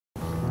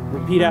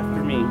Repeat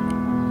after me.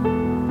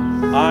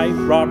 I,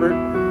 Robert,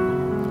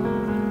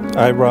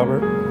 I,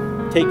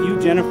 Robert, take you,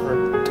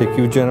 Jennifer, take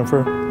you,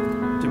 Jennifer,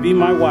 to be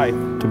my wife,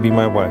 to be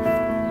my wife,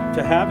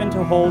 to have and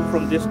to hold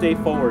from this day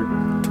forward,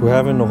 to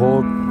have and to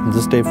hold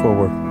this day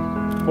forward,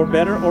 for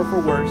better or for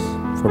worse,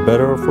 for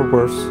better or for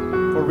worse,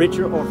 for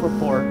richer or for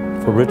poor,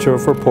 for richer or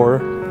for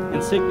poorer,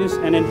 in sickness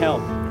and in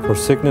health, for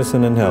sickness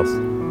and in health,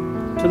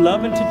 to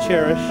love and to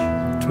cherish,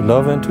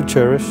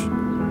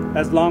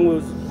 as long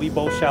as we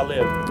both shall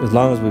live. as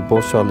long as we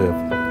both shall live.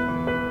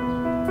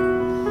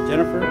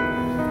 Jennifer,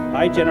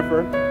 I,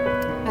 Jennifer,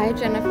 I,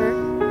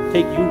 Jennifer,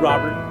 take you,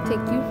 Robert, take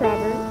you,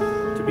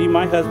 Robert, to be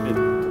my husband,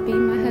 to be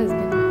my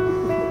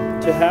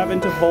husband, to have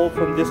and to hold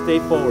from this day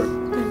forward,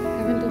 to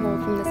have and to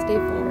hold from this day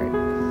forward,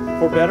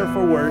 for better,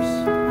 for worse,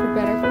 for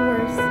better, for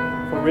worse,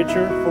 for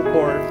richer, for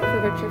poorer, for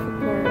richer, for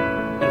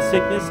poorer, in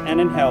sickness and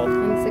in health,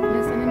 in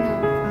sickness and in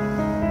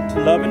health, to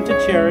love and to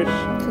cherish,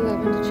 to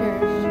love and to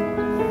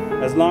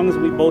cherish, as long as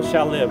we both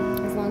shall live.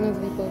 as long as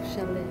we both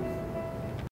shall live.